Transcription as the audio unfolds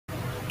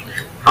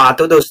हाँ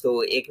तो दोस्तों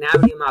एक नया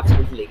वीडियो में आप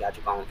सभी को लेके आ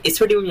चुका हूँ।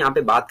 इस वीडियो में यहाँ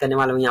पे बात करने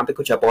वाला हूँ यहाँ पे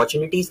कुछ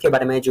अपॉर्चुनिटीज के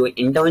बारे में जो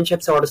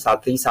इंटर्नशिप्स और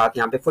साथ ही साथ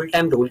यहाँ पे फुल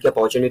टाइम रोल की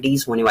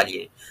अपॉर्चुनिटीज होने वाली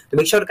है। तो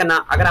मेक श्योर करना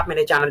अगर आप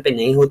मेरे चैनल पे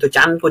नए हो तो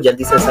चैनल को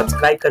जल्दी से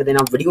सब्सक्राइब कर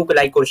देना, वीडियो को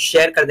लाइक और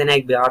शेयर कर देना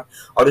एक बार,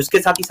 और उसके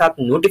साथ ही साथ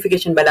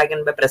नोटिफिकेशन बेल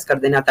आइकन पे प्रेस कर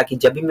देना ताकि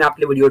जब भी मैं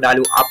आपके वीडियो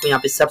डालूं आपको यहाँ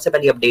पे सबसे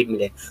पहले अपडेट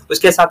मिले।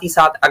 उसके साथ ही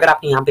साथ अगर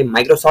आपने यहाँ पे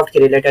माइक्रोसॉफ्ट के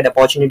रिलेटेड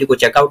अपॉर्चुनिटी को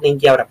चेकआउट नहीं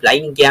किया और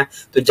अप्लाई नहीं किया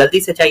तो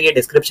जल्दी से चाहिए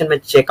डिस्क्रिप्शन में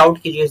चेकआउट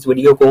कीजिए इस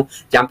वीडियो को,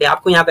 जहाँ पे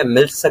आपको यहाँ पे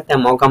मिल सकता है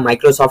मौका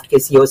माइक्रोसॉफ्ट के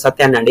सीईओ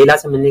सत्या नडेला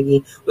से मिलने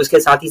की। उसके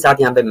साथ ही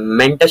साथ यहाँ पे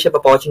मेंटरशिप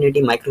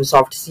अपॉर्चुनिटी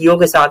माइक्रोसॉफ्ट सीईओ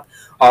के साथ,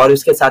 और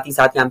उसके साथ ही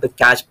साथ यहाँ पे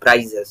कैश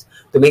प्राइजेस।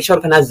 तो मेक श्योर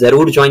करना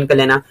जरूर ज्वाइन कर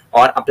लेना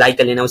और अप्लाई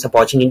कर लेना उस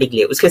अपॉर्चुनिटी के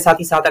लिए। उसके साथ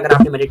ही साथ अगर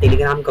आपने मेरे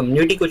टेलीग्राम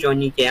कम्युनिटी को ज्वाइन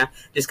नहीं किया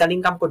जिसका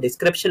लिंक आपको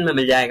डिस्क्रिप्शन में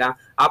मिल जाएगा,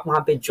 आप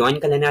वहां पे ज्वाइन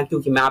कर लेना,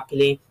 क्योंकि मैं आपके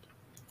लिए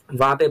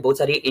वहां पे बहुत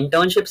सारी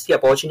इंटर्नशिप्स की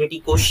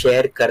अपॉर्चुनिटी को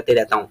शेयर करते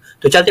रहता हूँ।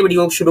 तो चलते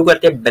वीडियो शुरू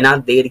करते बिना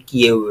देर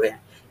किए हुए।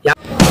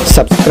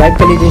 सब्सक्राइब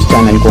कर लीजिए इस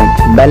चैनल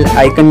को, बेल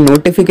आइकन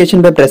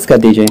नोटिफिकेशन पे प्रेस कर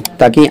दीजिए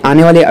ताकि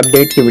आने वाले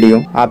अपडेट की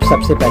वीडियो आप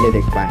सबसे पहले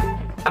देख पाएं।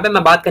 यहाँ पे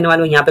मैं बात करने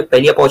वाला हूँ यहाँ पे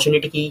पहली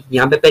अपॉर्चुनिटी की।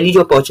 यहाँ पे पहली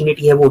जो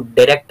अपॉर्चुनिटी है वो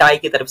डायरेक्टाई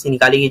की तरफ से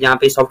निकाली है, जहाँ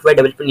पे सॉफ्टवेयर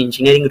डेवलपमेंट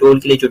इंजीनियरिंग रोल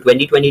के लिए जो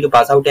 2022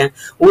 पास आउट हैं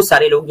वो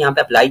सारे लोग यहाँ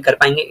पे अप्लाई कर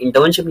पाएंगे।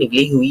 इंटर्नशिप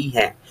निकली हुई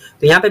है।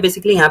 तो यहाँ पे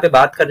बेसिकली यहाँ पे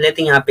बात कर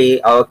लेते हैं यहाँ पे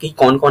कि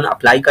कौन कौन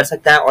अप्लाई कर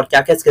सकता है और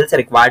क्या क्या स्किल्स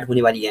रिक्वायर्ड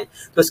होने वाली है।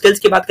 तो स्किल्स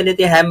की बात कर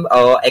लेते हैं,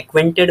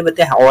 एक्वेंटेड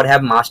विद और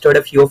have mastered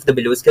a few of the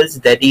below skills,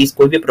 that is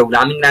कोई भी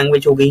प्रोग्रामिंग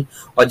लैंग्वेज हो गई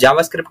और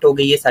जावास्क्रिप्ट हो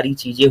गई, ये सारी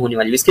चीजें होने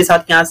वाली है। इसके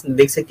साथ यहाँ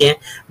देख सकते हैं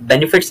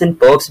बेनिफिट्स एंड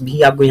पर्क्स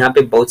भी आपको यहाँ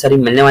पे बहुत सारी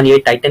मिलने वाली है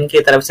टाइटन की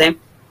तरफ से,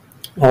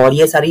 और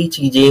ये सारी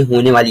चीजें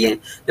होने वाली हैं।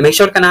 तो मेक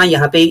श्योर करना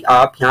यहाँ पे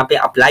आप यहाँ पे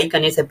अप्लाई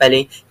करने से पहले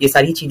ये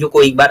सारी चीजों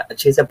को एक बार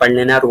अच्छे से पढ़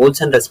लेना,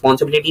 रोल्स एंड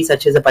रिस्पॉन्सिबिलिटीज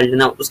अच्छे से पढ़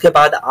लेना। उसके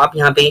बाद आप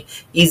यहाँ पे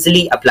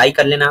इजिली अप्लाई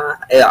कर लेना,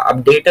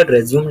 अपडेटेड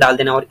रिज्यूम डाल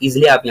देना और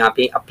इजिली आप यहाँ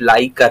पे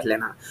अप्लाई कर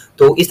लेना।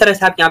 तो इस तरह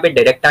से आप यहाँ पे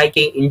डायरेक्टाई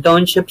के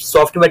इंटर्नशिप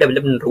सॉफ्टवेयर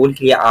डेवलपमेंट रोल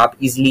के लिए आप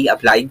इजिली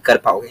अप्लाई कर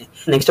पाओगे।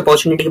 नेक्स्ट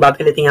अपॉर्चुनिटी की बात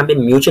कर लेते हैं, यहाँ पे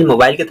म्यूचुअल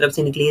मोबाइल की तरफ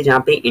से निकली है,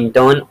 जहाँ पे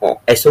इंटर्न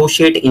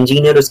एसोसिएट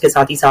इंजीनियर, उसके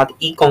साथ ही साथ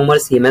ई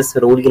कॉमर्स सीएमएस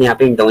रोल के लिए यहाँ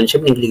पे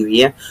इंटर्नशिप निकली हुई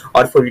है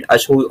और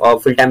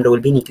फुल टाइम रोल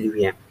भी निकली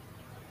हुई है।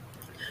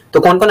 तो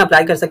कौन कौन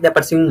अप्लाई कर सकते हैं?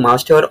 परस्यूइंग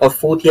मास्टर और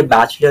fourth year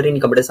bachelor in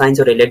computer science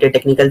और रिलेटेड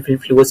टेक्निकल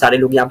फील्ड, वो सारे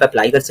लोग यहाँ पे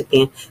अप्लाई कर सकते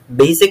हैं।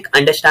 Basic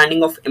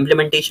understanding of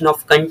implementation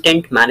of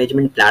content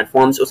management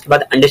platforms, उसके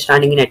बाद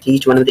understanding in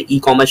at least one of the e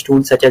commerce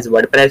tools such as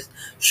WordPress,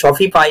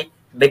 Shopify,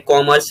 big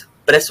commerce,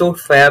 Presso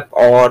fab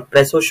और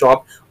प्रेसो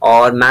शॉप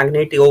और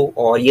मैग्नेटियो,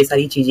 और ये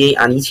सारी चीजें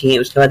आनी चाहिए।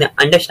 उसके बाद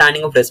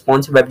understanding of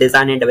responsive web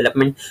design and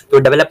development, तो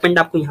डेवलपमेंट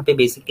आपको यहाँ पे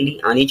बेसिकली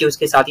आनी चाहिए।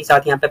 उसके साथ ही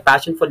यहाँ पे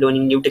passion for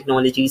learning new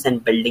technologies and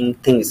building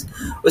things.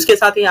 उसके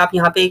साथ ही आप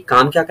यहाँ पे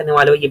काम क्या करने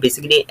वाले हो, ये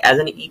basically as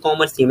N e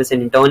commerce CMS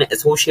intern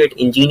associate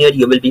engineer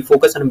you will be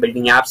focus on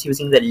building apps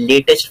using the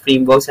latest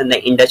frameworks and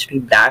the industry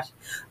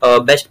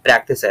best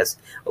practices.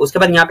 उसके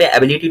बाद यहाँ पे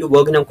ability to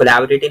work in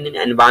collaborative in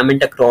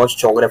environment across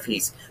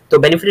geographies. तो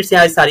benefits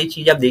यहाँ सारी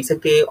चीजें आप देख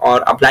सकते हैं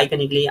और अप्लाई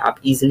करने के लिए आप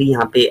इजीली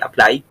यहाँ पे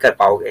अप्लाई कर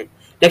पाओगे।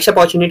 नेक्स्ट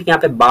अपॉर्चुनिटी यहाँ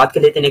पे बात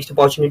कर लेते हैं। नेक्स्ट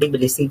अपॉर्चुनिटी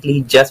बेसिकली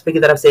जस्पे की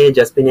तरफ से,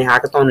 जस्पे ने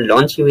हैकाथॉन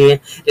लॉन्च की हुई है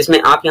जिसमें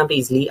आप यहाँ पे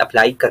इजीली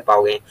अप्लाई कर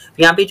पाओगे।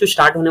 तो यहाँ पे जो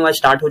स्टार्ट होने वाला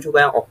स्टार्ट हो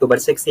चुका है अक्टूबर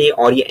 6 से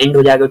और ये एंड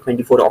हो जाएगा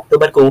 24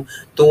 अक्टूबर को।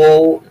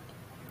 तो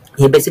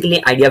ये बेसिकली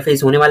आइडिया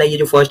फेज होने वाला है, ये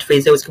जो फर्स्ट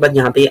फेज है। उसके बाद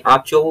यहाँ पे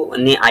आप जो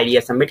ने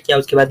आइडिया सबमिट किया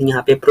उसके बाद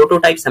यहाँ पे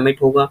प्रोटोटाइप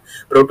सबमिट होगा।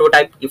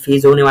 प्रोटोटाइप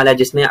फेज होने वाला है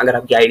जिसमें अगर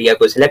आपके आइडिया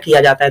को सिलेक्ट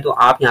किया जाता है तो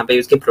आप यहाँ पे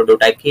उसके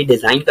प्रोटोटाइप की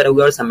डिजाइन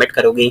करोगे और सबमिट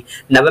करोगे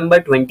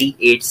नवंबर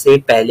 28 से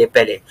पहले।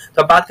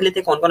 तो अब बात कर लेते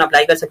हैं कौन कौन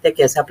अप्लाई कर सकते हैं,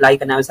 कैसे अप्लाई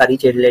करना है, सारी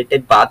चीज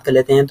रिलेटेड बात कर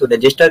लेते हैं। तो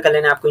रजिस्टर कर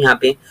लेना है आपको यहाँ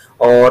पे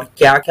और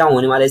क्या क्या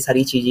होने वाला है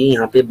सारी चीजें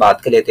यहाँ पे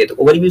बात कर लेते हैं।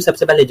 तो ओवरव्यू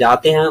सबसे पहले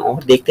जाते हैं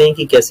और देखते हैं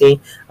कि कैसे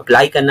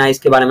अप्लाई करना है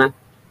इसके बारे में।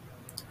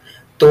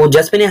 तो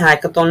जस्ट मैंने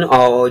हैकाथॉन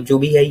जो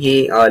भी है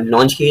ये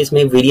लॉन्च की,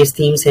 इसमें वेरियस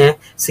थीम्स हैं,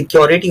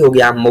 सिक्योरिटी हो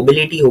गया,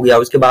 मोबिलिटी हो गया,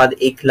 उसके बाद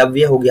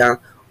एकलव्य हो गया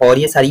और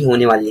ये सारी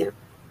होने वाली हैं।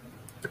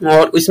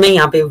 और इसमें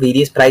यहाँ पे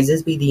वेरियस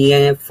प्राइजेस भी दिए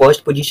हैं,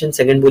 फर्स्ट पोजीशन,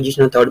 सेकंड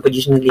पोजीशन और थर्ड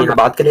पोजीशन के लिए।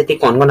 बात कर लेते हैं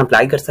कौन कौन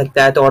अप्लाई कर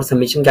सकता है तो और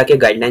सबमिशन क्या क्या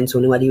गाइडलाइंस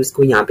होने वाली है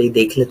उसको यहाँ पे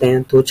देख लेते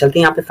हैं। तो चलते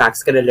हैं यहाँ पे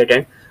फैक्ट्स के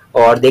रिलेटेड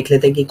और देख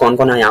लेते हैं कि कौन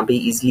कौन यहाँ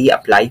पे इजिली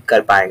अप्लाई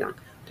कर पाएगा।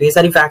 तो ये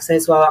सारी फैक्ट्स है,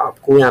 इसको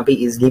आपको यहाँ पे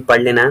इजिली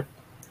पढ़ लेना है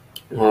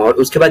और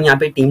उसके बाद यहाँ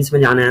पे टीम्स में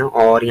जाना है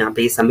और यहाँ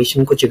पे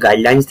सबमिशन कुछ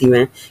गाइडलाइंस दी हुए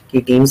हैं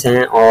कि टीम्स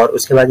हैं, और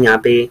उसके बाद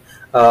यहाँ पे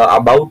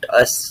अबाउट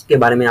अस के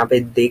बारे में यहाँ पे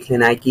देख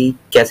लेना है कि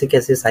कैसे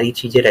कैसे सारी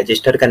चीजें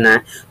रजिस्टर करना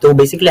है। तो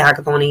बेसिकली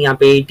हैकाथॉन है, यहाँ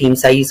पे team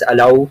size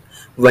allow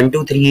 1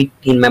 to 3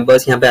 team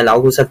members यहाँ पे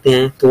अलाउ हो सकते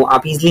हैं। तो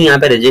आप इजिली यहाँ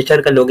पे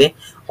रजिस्टर कर लोगे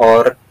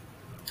और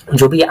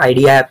जो भी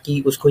आइडिया है आपकी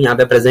उसको यहाँ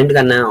पे प्रेजेंट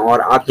करना है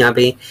और आप यहाँ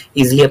पे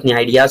इजीली अपने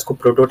आइडियाज को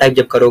प्रोटोटाइप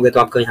जब करोगे तो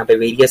आपको यहाँ पे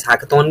वेरियस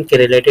हैकाथॉन के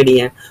रिलेटेड ही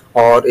है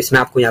और इसमें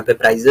आपको यहाँ पे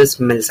प्राइजेस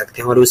मिल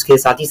सकते हैं और उसके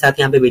साथ ही साथ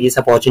यहाँ पे वेरियस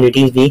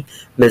अपॉर्चुनिटीज भी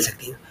मिल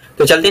सकती हैं।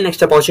 तो चलते हैं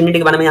नेक्स्ट अपॉर्चुनिटी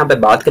के बारे में यहाँ पे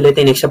बात कर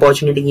लेते हैं। नेक्स्ट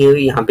अपॉर्चुनिटी ये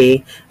यहाँ पे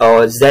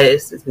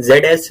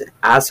ZS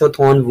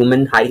एसोथॉन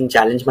वुमेन हायरिंग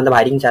चैलेंज, मतलब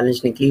हायरिंग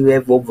चैलेंज निकली हुई है,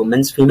 वो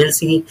वुमेन्स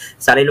फीमेल्स ही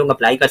सारे लोग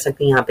अप्लाई कर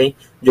सकते हैं। यहाँ पे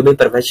जो भी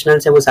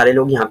प्रोफेशनल्स है वो सारे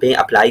लोग यहाँ पे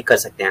अप्लाई कर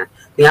सकते हैं।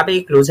 तो यहाँ पे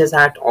क्लोजेस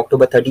एट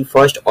अक्टूबर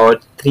 31 और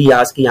 3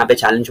 आवर्स की यहाँ पे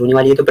चैलेंज होने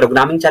वाली है। तो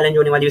प्रोग्रामिंग चैलेंज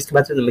होने वाली है, उसके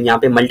बाद यहाँ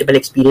पे मल्टीपल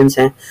एक्सपीरियंस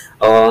है,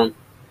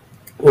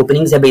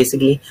 ओपनिंग्स है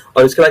बेसिकली,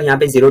 और उसके बाद यहाँ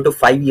पे 0 to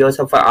 5 years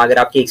ऑफ अगर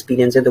आपकी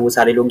एक्सपीरियंस है तो वो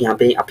सारे लोग यहाँ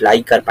पे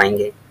अप्लाई कर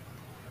पाएंगे।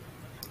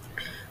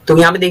 तो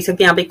यहाँ पे देख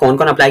सकते हैं यहाँ पे कौन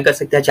कौन अप्लाई कर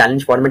सकते हैं।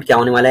 चैलेंज फॉर्मेट क्या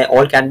होने वाला है,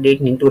 all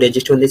candidate need to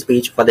register on this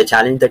page for the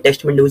challenge, the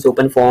test window is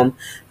open from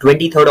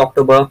 23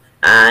 October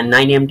and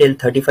 9 AM till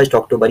 31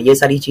 अक्टूबर। ये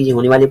सारी चीजें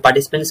होने वाली।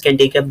 Participants can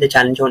take up the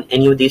challenge on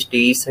any of this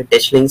days,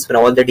 test links for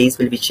all the days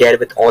will be share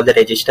with all the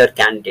registered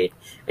candidate.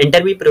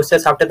 Interview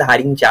process after the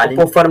hiring challenge,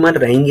 performer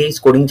रहेंगे इस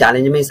coding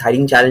challenge में, इस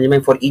hiring challenge में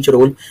for each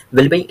role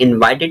will be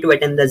invited to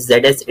attend the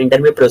ZS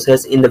interview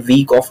process in the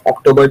week of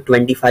October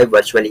 25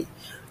 virtually.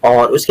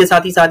 और उसके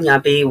साथ ही साथ यहाँ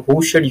पे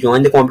who should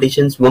join the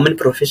competitions, women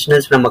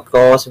professionals from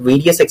across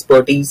various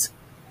expertise,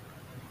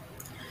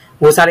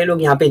 वो सारे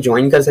लोग यहाँ पे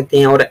ज्वाइन कर सकते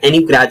हैं। और एनी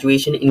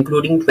ग्रेजुएशन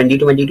इंक्लूडिंग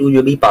 2022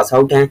 जो भी पास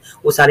आउट हैं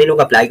वो सारे लोग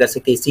अप्लाई कर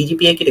सकते हैं।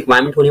 CGPA की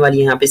रिक्वायरमेंट होने वाली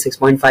है यहाँ पे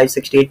 6.5,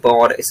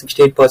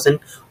 68%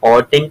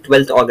 और 10th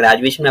 12th और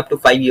ग्रेजुएशन में up to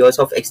 5 years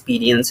of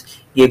experience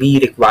ये भी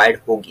रिक्वायर्ड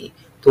होगी।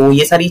 तो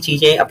ये सारी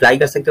चीजें अप्लाई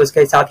कर सकते हैं।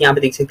 उसके साथ यहाँ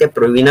पे देख सकते हैं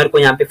प्रोविनर को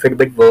यहाँ पे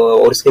फिटबिट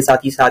और उसके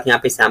साथ ही साथ यहाँ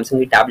पे सैमसंग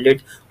की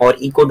टैबलेट और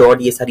इको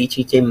डॉट ये सारी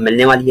चीजें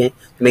मिलने वाली है।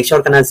 तो मेक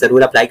श्योर करना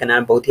जरूर अप्लाई करना,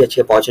 बहुत ही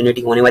अच्छी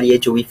अपॉर्चुनिटी होने वाली है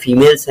जो भी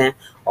फीमेल्स हैं।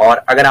 और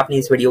अगर आपने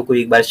इस वीडियो को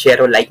एक बार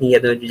शेयर और लाइक नहीं किया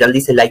तो जल्दी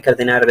से लाइक कर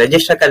देना।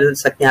 रजिस्टर कर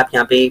सकते हैं आप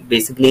यहाँ पे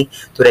बेसिकली,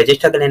 तो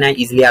रजिस्टर कर लेना है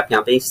इजिली, आप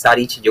यहाँ पे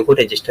सारी चीजों को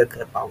रजिस्टर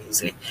कर पाओगे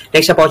इजिली।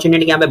 नेक्स्ट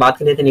अपॉर्चुनिटी यहाँ पे बात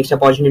कर लेते हैं। नेक्स्ट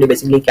अपॉर्चुनिटी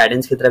बेसिकली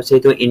कैडेंस की तरफ से,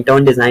 तो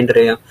इंटर्न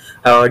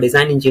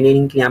डिजाइन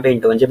इंजीनियरिंग की यहाँ पे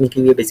इंटर्नशिप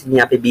निकली हुई है। बेसिकली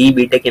यहाँ पे BE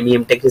BTech ME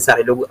MTech के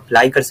सारे लोग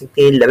अप्लाई कर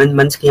सकते हैं। 11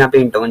 months की यहाँ पे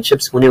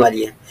इंटर्नशिप्स होने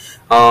वाली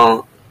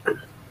है।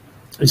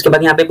 उसके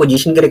बाद यहाँ पे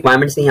पोजीशन के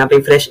रिक्वायरमेंट्स हैं यहाँ पे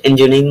fresh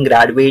engineering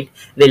graduate,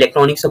 the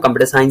electronics और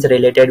computer science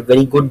related,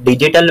 very good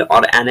digital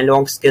और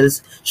analogue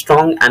skills,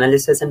 strong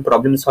analysis and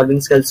problem solving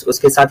skills.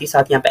 उसके साथ ही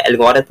साथ यहाँ पे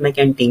एल्गोरिथमिक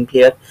एंड टीम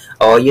प्लेयर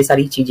और ये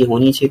सारी चीजें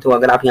होनी चाहिए। तो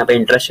अगर आप यहाँ पे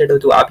इंटरेस्टेड हो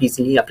तो आप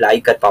इजीली अप्लाई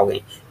कर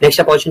पाओगे।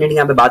 नेक्स्ट अपॉर्चुनिटी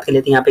यहाँ पे बात कर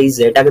लेते हैं। यहाँ पे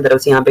जेटा की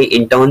तरफ से यहाँ पे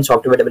intern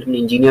software development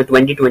engineer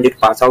 2020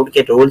 pass out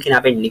के रोल के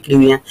यहाँ पे निकली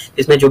हुई है,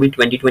 जिसमें जो भी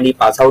 2020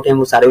 पास आउट है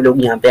वो सारे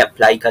लोग यहाँ पे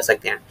अप्लाई कर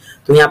सकते हैं।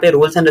 तो यहाँ पे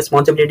रोल्स एंड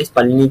रिस्पॉन्सिबिलिटीज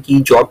पढ़ने की,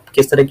 जॉब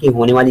किस तरह की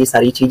होने वाली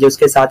सारी चीजें,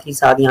 उसके साथ ही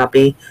साथ यहाँ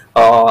पे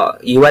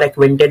यू आर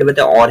एक्वेंटेड विद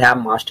और हैव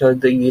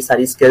मास्टर ये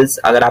सारी स्किल्स,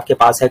 अगर आपके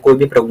पास है कोई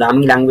भी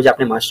प्रोग्रामिंग लैंग्वेज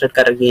आपने मास्टर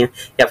कर रखी है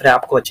या फिर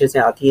आपको अच्छे से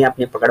आती है,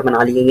 आपने पकड़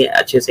बना ली है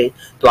अच्छे से,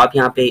 तो आप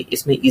यहाँ पे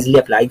इसमें इजिली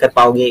अप्लाई कर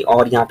पाओगे।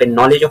 और यहाँ पे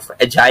knowledge of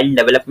agile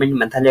development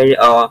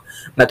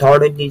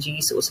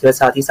methodologies, उसके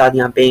साथ ही साथ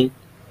यहाँ पे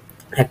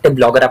एक्टिव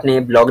ब्लॉगर, अपने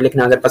ब्लॉग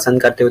लिखना अगर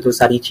पसंद करते हो तो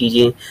सारी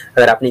चीजें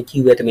अगर आपने की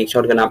हुई है तो मेक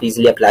श्योर करना आप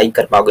इजीली अप्लाई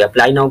कर पाओगे।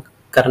 अप्लाई नाउ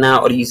करना है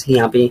और इजीली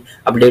यहाँ पे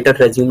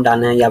अपडेटेड रेज्यूम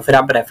डालना है या फिर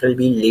आप रेफरल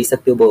भी ले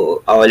सकते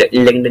हो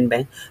लिंक्डइन पे।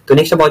 तो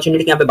नेक्स्ट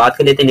अपॉर्चुनिटी यहाँ पे बात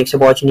कर लेते हैं। नेक्स्ट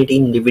अपॉर्चुनिटी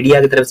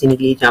NVIDIA की तरफ से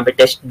निकली, जहाँ पे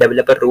टेस्ट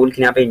डेवलपर रोल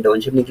की यहाँ पे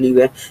इंटर्नशिप निकली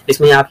हुई है,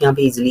 जिसमें आप यहाँ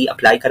पे इजीली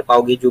अप्लाई कर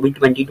पाओगे। जो भी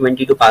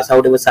 2022 पास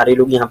आउट है वो सारे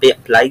लोग यहाँ पे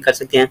अप्लाई कर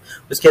सकते हैं।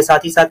 उसके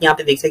साथ ही साथ यहाँ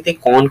पे देख सकते हैं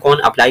कौन कौन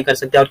अप्लाई कर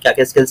सकते हैं और क्या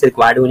क्या स्किल्स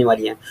रिक्वायर्ड होने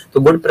वाली है।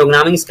 तो good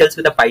programming skills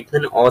with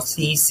Python और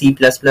C++,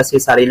 ये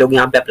सारे लोग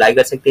यहाँ पे अप्लाई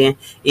कर सकते हैं।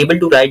 Able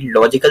to right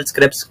logical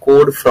scripts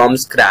code from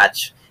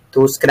scratch,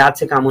 तो स्क्रैच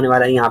से काम होने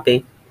वाला है यहाँ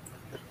पे।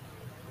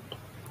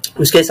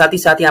 उसके साथ ही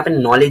यहाँ पे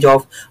knowledge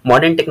of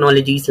modern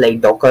technologies like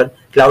Docker,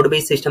 cloud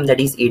based system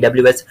that is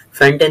AWS,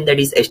 front end that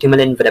is HTML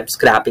and web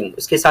scrapping.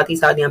 उसके साथ ही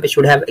साथ यहाँ पे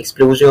should have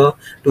exposure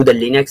to the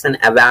Linux and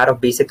aware of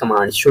basic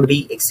commands, should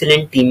be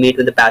excellent teammate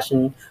with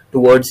passion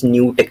towards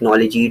new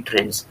technology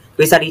trends.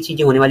 तो ये सारी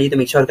चीजें होने वाली है। तो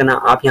मेक श्योर करना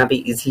आप यहाँ पे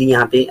इजिली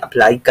यहाँ पे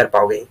अप्लाई कर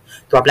पाओगे।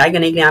 तो अप्लाई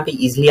करने के लिए यहाँ पे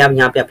इजिली आप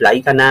यहाँ पे अप्लाई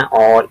करना है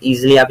और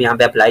इजिली आप यहाँ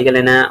पे अप्लाई कर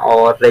लेना है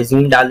और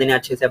रेज्यूम डाल देना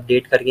अच्छे से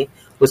अपडेट करके,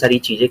 वो सारी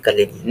चीजें कर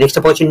लेनी है। नेक्स्ट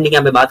अपॉर्चुनिटी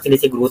यहाँ पे बात कर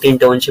लेते हैं ग्रोथ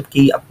इंटर्नशिप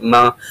की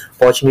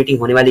अपॉर्चुनिटी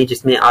होने वाली है,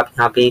 जिसमें आप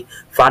यहाँ पे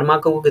फार्मा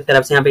की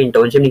तरफ से यहाँ पे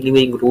इंटर्नशिप निकली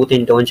हुई ग्रोथ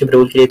इंटर्नशिप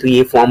रोल के लिए। तो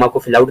ये फॉर्म आपको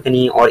फिल आउट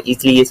करनी है और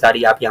इजिली ये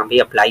सारी आप यहाँ पे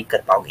अप्लाई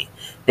कर पाओगे।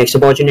 नेक्स्ट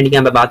अपॉर्चुनिटी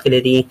यहाँ पे बात कर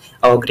लेती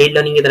है ग्रेट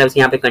लर्निंग की तरफ से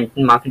यहाँ पे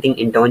कंटेंट मार्केटिंग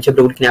इंटर्नशिप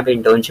रोल की यहाँ पे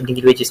इंटर्नशिप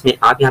निकली हुई है, जिसमें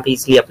आप यहाँ पे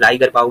इजिली अप्लाई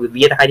कर पाओगे।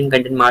 We are hiring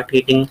content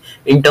marketing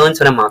interns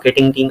for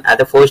marketing team,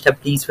 at the first step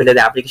please fill the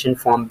application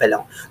form below.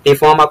 तो ये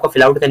फॉर्म आपको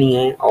फिल आउट करनी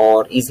है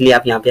और इजिली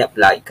आप यहाँ पे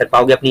अप्लाई कर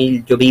पाओगे।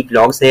 अपनी जो भी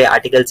ब्लॉग्स है,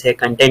 आर्टिकल्स है,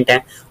 कंटेंट है,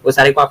 वो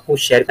सारे को आपको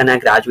शेयर करना है।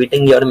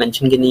 ग्रेजुएटिंग ईयर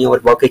मेंशन करनी है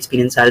और वर्क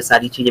एक्सपीरियंस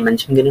सारी चीजें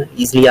मेंशन करनी है,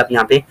 इजिली आप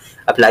यहाँ पे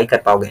अप्लाई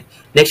कर पाओगे।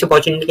 नेक्स्ट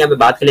अपॉर्चुनिटी यहाँ पे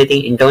बात कर लेते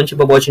हैं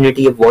इंटर्नशिप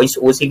अपॉर्चुनिटी है वॉइस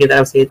OC की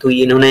तरफ से। तो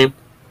ये इन्होंने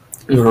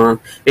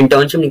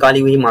इंटर्नशिप निकाली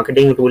हुई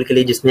मार्केटिंग रोल के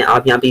लिए, जिसमें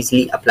आप यहाँ पे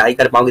इजीली अप्लाई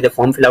कर पाओगे।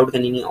 फॉर्म फिल आउट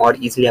करनी है और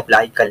इजीली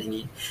अप्लाई कर लेनी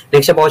है।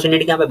 नेक्स्ट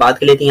अपॉर्चुनिटी यहाँ पे बात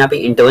कर लेते हैं। यहाँ पे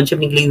इंटर्नशिप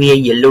निकली हुई है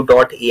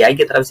yellow.ai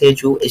की तरफ से,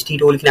 जो ST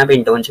रोल के यहाँ पे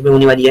इंटर्नशिप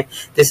होने वाली है।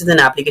 This is an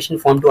application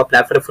form to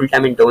apply for full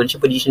time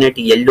internship position eight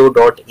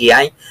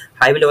yellow.ai,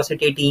 high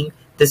velocity team,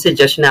 This is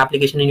just an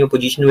application and your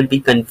position will be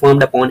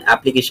confirmed upon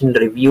application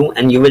review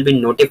and you will be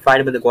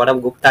notified by the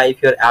Gaurav Gupta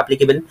if your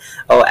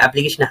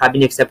application have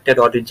been accepted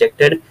or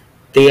rejected.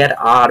 There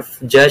are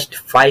just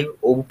 5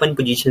 open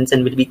positions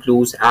and will be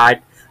closed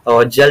at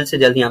जल्द से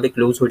जल्द यहाँ पे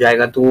close हो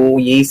जाएगा। तो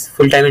ये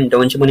full time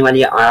internship होने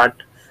वाली है,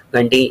 8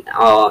 घंटे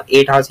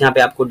 8 आवर्स यहाँ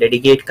पे आपको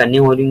डेडिकेट करने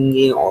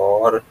होंगे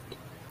और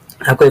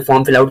आपको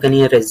फॉर्म फिल आउट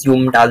करनी है,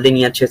 रेज्यूम डाल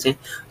देनी है अच्छे से।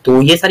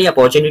 तो ये सारी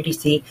अपॉर्चुनिटीज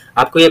थी।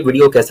 आपको ये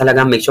वीडियो कैसा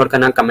लगा मेक श्योर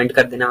करना, कमेंट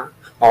कर देना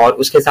और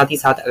उसके साथ ही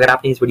साथ अगर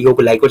आपने इस वीडियो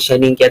को लाइक और शेयर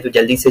नहीं किया तो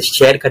जल्दी से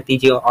शेयर कर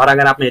दीजिए और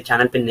अगर आप मेरे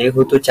चैनल पे नए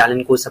हो तो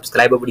चैनल को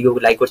सब्सक्राइब और वीडियो को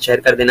लाइक और शेयर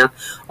कर देना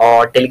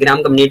और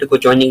टेलीग्राम कम्युनिटी को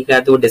ज्वाइन नहीं किया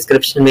तो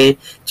डिस्क्रिप्शन में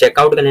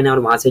चेकआउट कर लेना और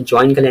वहां से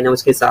ज्वाइन कर लेना।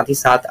 उसके साथ ही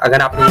साथ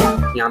अगर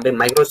आपने यहाँ पे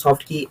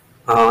माइक्रोसॉफ्ट की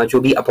जो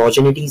भी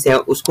अपॉर्चुनिटीज है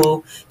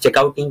उसको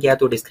चेकआउट नहीं किया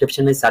तो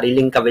डिस्क्रिप्शन में सारी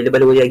लिंक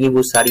अवेलेबल हो जाएगी,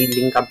 वो सारी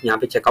लिंक आप यहाँ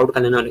पे चेकआउट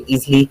कर लेना और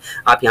इजीली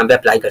आप यहाँ पे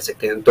अप्लाई कर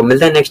सकते हैं। तो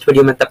मिलते हैं नेक्स्ट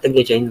वीडियो में, तब तक के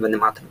लिए जय हिंद, वंदे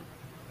मातरम।